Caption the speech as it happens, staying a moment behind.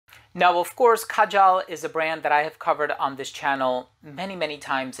Now, of course, Kajal is a brand that I have covered on this channel many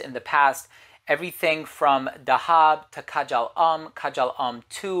times in the past. Everything from Dahab to Kajal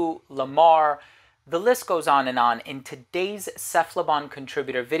 2, Lamar, the list goes on and on. In today's Cephalabon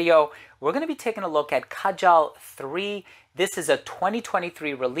contributor video, we're going to be taking a look at Kajal 3. This is a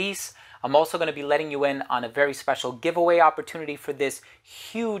 2023 release. I'm also going to be letting you in on a very special giveaway opportunity for this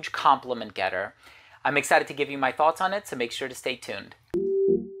huge compliment getter. I'm excited to give you my thoughts on it, so make sure to stay tuned.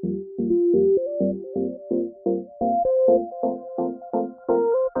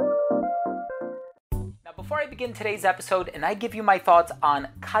 Before I begin today's episode and I give you my thoughts on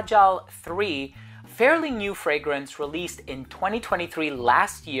Kajal 3, fairly new fragrance released in 2023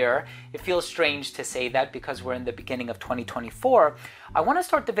 last year. It feels strange to say that because we're in the beginning of 2024. I want to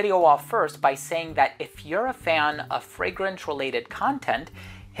start the video off first by saying that if you're a fan of fragrance related content,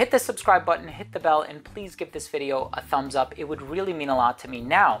 hit the subscribe button, hit the bell, and please give this video a thumbs up. It would really mean a lot to me.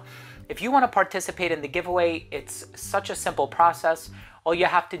 Now, if you want to participate in the giveaway, it's such a simple process. All you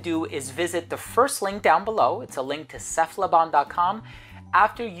have to do is visit the first link down below. It's a link to cephalabon.com.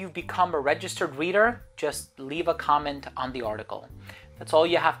 After you've become a registered reader, just leave a comment on the article. That's all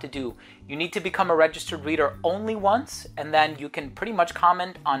you have to do. You need to become a registered reader only once, and then you can pretty much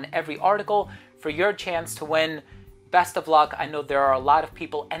comment on every article for your chance to win. Best of luck. I know there are a lot of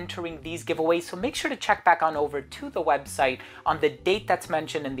people entering these giveaways, so make sure to check back on over to the website on the date that's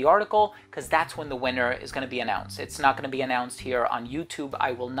mentioned in the article, because that's when the winner is going to be announced. It's not going to be announced here on YouTube.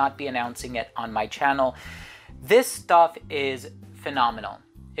 I will not be announcing it on my channel. This stuff is phenomenal.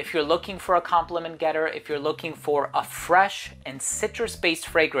 If you're looking for a compliment getter, if you're looking for a fresh and citrus-based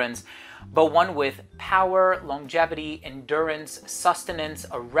fragrance, but one with power, longevity, endurance, sustenance,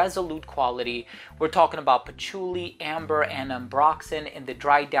 a resolute quality. We're talking about patchouli, amber, and ambroxan in the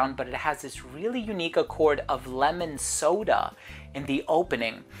dry down, but it has this really unique accord of lemon soda in the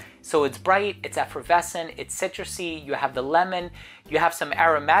opening. So it's bright, it's effervescent, it's citrusy, you have the lemon, you have some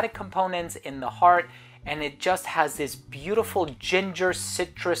aromatic components in the heart, and it just has this beautiful ginger,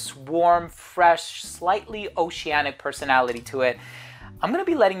 citrus, warm, fresh, slightly oceanic personality to it. I'm going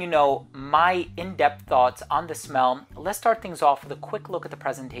to be letting you know my in-depth thoughts on the smell. Let's start things off with a quick look at the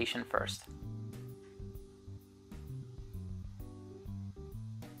presentation first.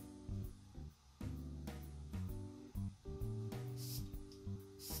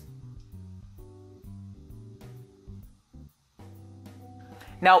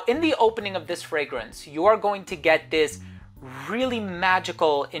 Now, in the opening of this fragrance, you are going to get this really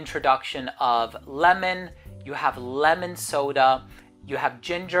magical introduction of lemon. You have lemon soda. You have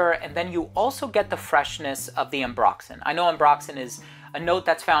ginger, and then you also get the freshness of the ambroxan. I know ambroxan is a note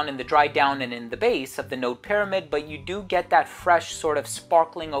that's found in the dry down and in the base of the note pyramid, but you do get that fresh sort of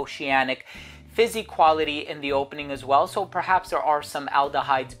sparkling oceanic fizzy quality in the opening as well. So perhaps there are some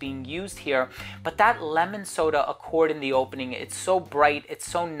aldehydes being used here, but that lemon soda accord in the opening, it's so bright, it's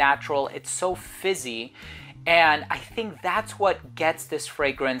so natural, it's so fizzy. And I think that's what gets this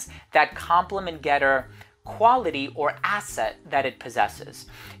fragrance that compliment getter quality or asset that it possesses.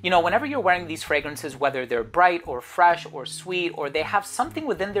 You know, whenever you're wearing these fragrances, whether they're bright or fresh or sweet, or they have something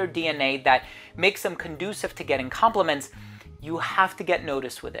within their DNA that makes them conducive to getting compliments, you have to get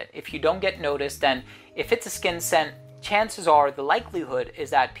noticed with it. If you don't get noticed, then if it's a skin scent, chances are the likelihood is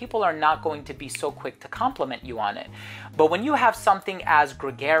that people are not going to be so quick to compliment you on it. But when you have something as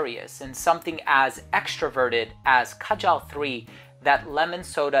gregarious and something as extroverted as Kajal 3, that lemon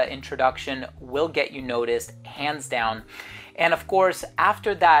soda introduction will get you noticed, hands down. And of course,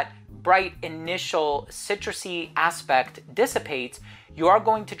 after that bright initial citrusy aspect dissipates, you are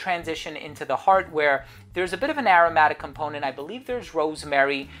going to transition into the heart where there's a bit of an aromatic component. I believe there's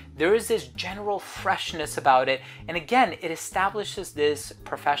rosemary. There is this general freshness about it. And again, it establishes this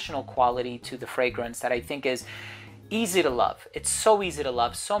professional quality to the fragrance that I think is easy to love. It's so easy to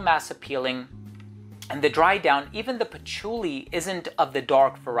love, so mass appealing. And the dry down, even the patchouli isn't of the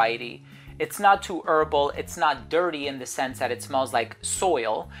dark variety. It's not too herbal, it's not dirty in the sense that it smells like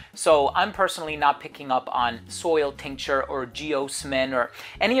soil. So I'm personally not picking up on soil tincture or geosmin or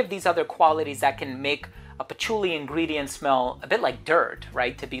any of these other qualities that can make a patchouli ingredient smell a bit like dirt,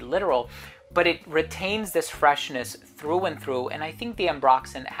 right? To be literal. But it retains this freshness through and through, and I think the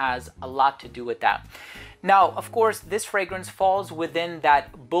ambroxan has a lot to do with that. Now, of course, this fragrance falls within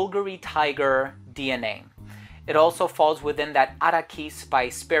that Bulgari Tiger DNA. It also falls within that Arakis by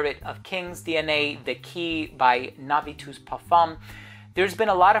Spirit of Kings DNA, the Key by Navitus Parfum. There's been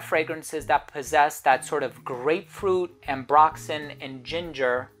a lot of fragrances that possess that sort of grapefruit, ambroxan, and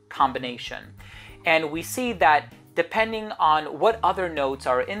ginger combination. And we see that depending on what other notes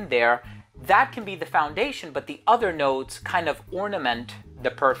are in there, that can be the foundation, but the other notes kind of ornament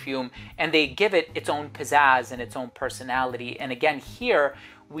the perfume, and they give it its own pizzazz and its own personality. And again, here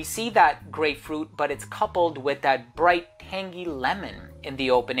we see that grapefruit, but it's coupled with that bright, tangy lemon in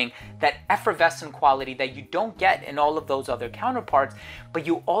the opening, that effervescent quality that you don't get in all of those other counterparts. But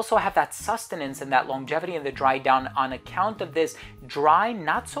you also have that sustenance and that longevity in the dry down on account of this dry,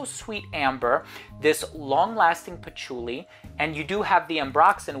 not so sweet amber, this long-lasting patchouli, and you do have the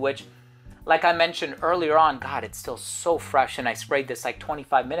ambroxan, which, like I mentioned earlier on, God, it's still so fresh, and I sprayed this like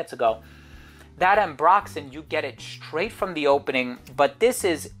 25 minutes ago. That ambroxan, you get it straight from the opening, but this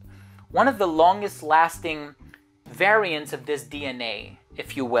is one of the longest lasting variants of this DNA,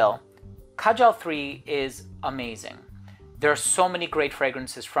 if you will. Kajal 3 is amazing. There are so many great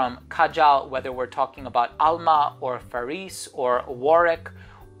fragrances from Kajal, whether we're talking about Alma or Faris or Warwick,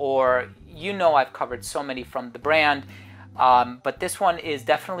 or you know I've covered so many from the brand. But this one is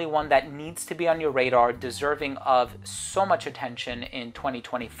definitely one that needs to be on your radar, deserving of so much attention in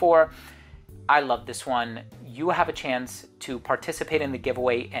 2024. I love this one. You have a chance to participate in the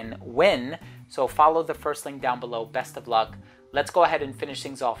giveaway and win. So follow the first link down below. Best of luck. Let's go ahead and finish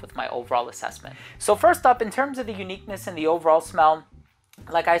things off with my overall assessment. So first up, in terms of the uniqueness and the overall smell,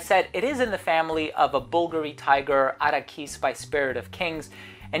 like I said, it is in the family of a Bulgari Tiger, Arakis by Spirit of Kings,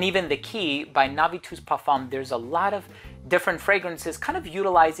 and even the Key by Navitus Parfum. There's a lot of different fragrances kind of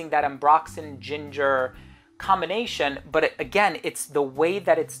utilizing that ambroxan ginger combination, but again, it's the way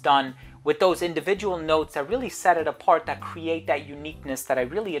that it's done with those individual notes that really set it apart, that create that uniqueness that I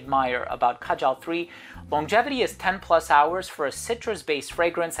really admire about Kajal 3. Longevity is 10 plus hours for a citrus-based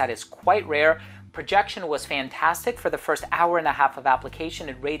fragrance that is quite rare. Projection was fantastic. For the first hour and a half of application,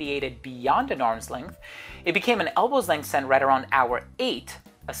 it radiated beyond an arm's length. It became an elbow's length scent right around hour 8,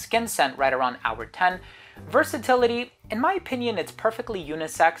 a skin scent right around hour 10. Versatility, in my opinion, it's perfectly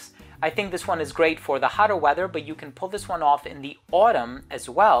unisex. I think this one is great for the hotter weather, but you can pull this one off in the autumn as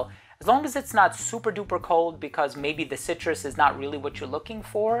well, as long as it's not super duper cold, because maybe the citrus is not really what you're looking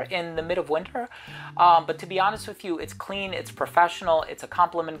for in the mid of winter. But to be honest with you, it's clean, it's professional, it's a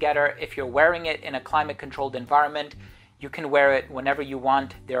compliment getter. If you're wearing it in a climate controlled environment, you can wear it whenever you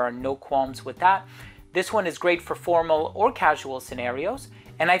want. There are no qualms with that. This one is great for formal or casual scenarios,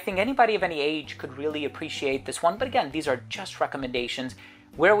 and I think anybody of any age could really appreciate this one. But again, these are just recommendations.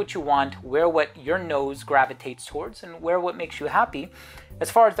 Wear what you want, wear what your nose gravitates towards, and wear what makes you happy. As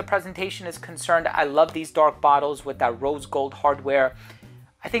far as the presentation is concerned, I love these dark bottles with that rose gold hardware.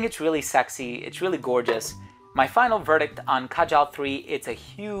 I think it's really sexy, it's really gorgeous. My final verdict on Kajal 3, it's a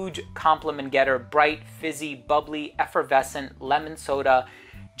huge compliment getter, bright, fizzy, bubbly, effervescent, lemon soda,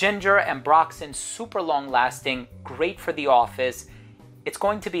 ginger, ambroxan, super long lasting, great for the office. It's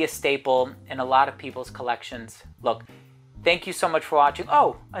going to be a staple in a lot of people's collections. Look, thank you so much for watching.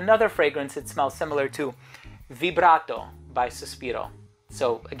 Oh, another fragrance it smells similar to, Vibrato by Suspiro.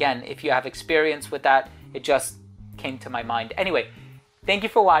 So again, if you have experience with that, it just came to my mind. Anyway, thank you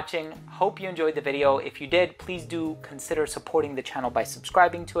for watching. Hope you enjoyed the video. If you did, please do consider supporting the channel by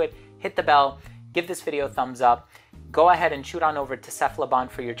subscribing to it. Hit the bell, give this video a thumbs up. Go ahead and shoot on over to Cephalabon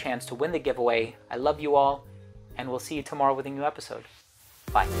for your chance to win the giveaway. I love you all, and we'll see you tomorrow with a new episode.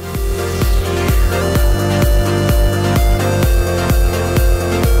 Bye.